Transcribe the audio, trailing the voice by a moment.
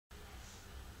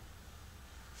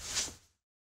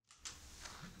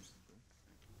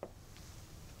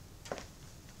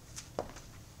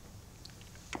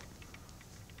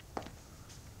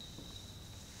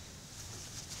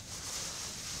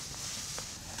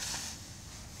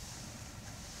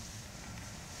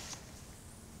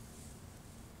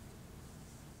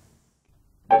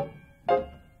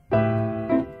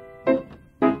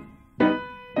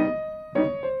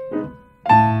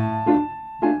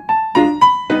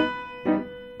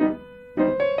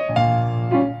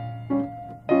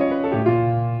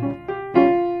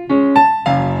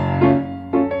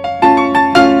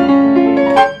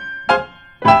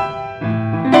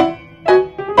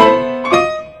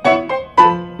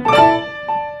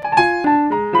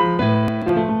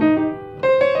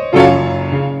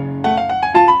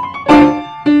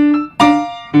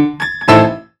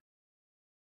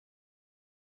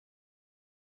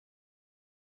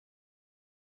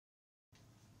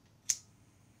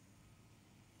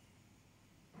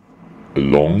A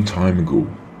long time ago,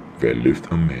 there lived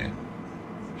a man.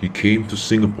 He came to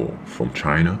Singapore from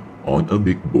China on a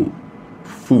big boat,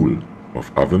 full of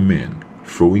other men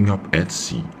throwing up at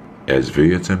sea as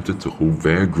they attempted to hold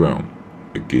their ground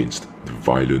against the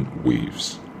violent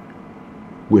waves.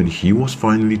 When he was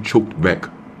finally choked back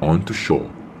onto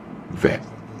shore, that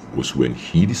was when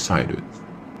he decided,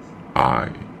 I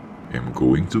am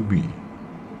going to be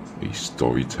a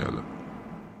storyteller.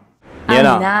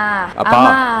 Nina,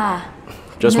 Appa,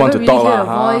 just want to really talk hear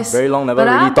lah. a voice. Very long never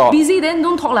But really talk. busy then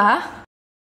don't talk lah.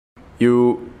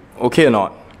 You okay or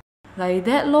not? Like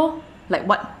that lor? Like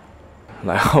what?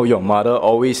 Like how your mother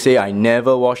always say I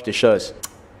never wash dishes.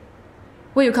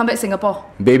 When you come back Singapore?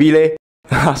 Baby leh.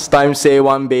 Last time say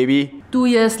one baby. 2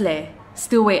 years leh.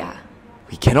 Still wait ah?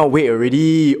 We cannot wait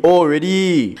already. Oh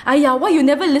already. Aiya, why you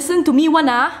never listen to me one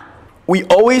ah? We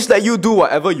always let you do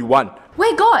whatever you want.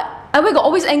 Where got? I where got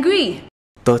always angry?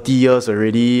 30 years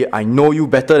already. I know you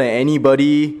better than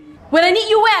anybody. When I need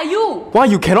you, where are you? Why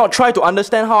you cannot try to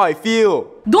understand how I feel?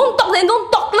 Don't talk then don't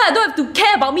talk lah. Don't have to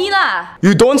care about me lah.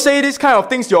 You don't say this kind of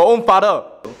things to your own father.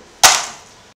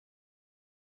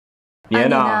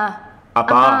 Nina,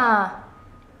 Appa.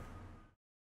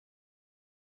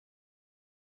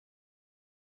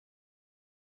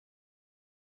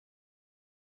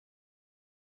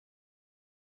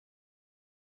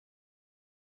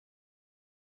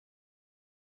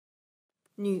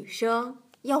 女生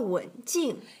要稳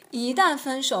静。一旦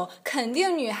分手，肯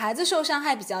定女孩子受伤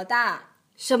害比较大。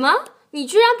什么？你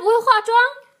居然不会化妆？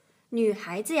女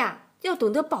孩子呀，要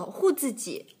懂得保护自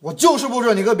己。我就是不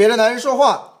准你跟别的男人说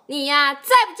话。你呀，再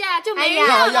不嫁就没人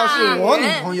要了。要是我女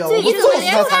朋友，我最近揍死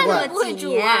连她才怪。饭都不会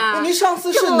煮啊！你上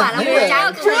次是男人，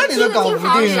这你都搞不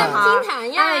定啊！金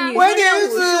坛呀，为女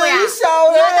子小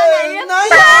人难养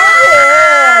也。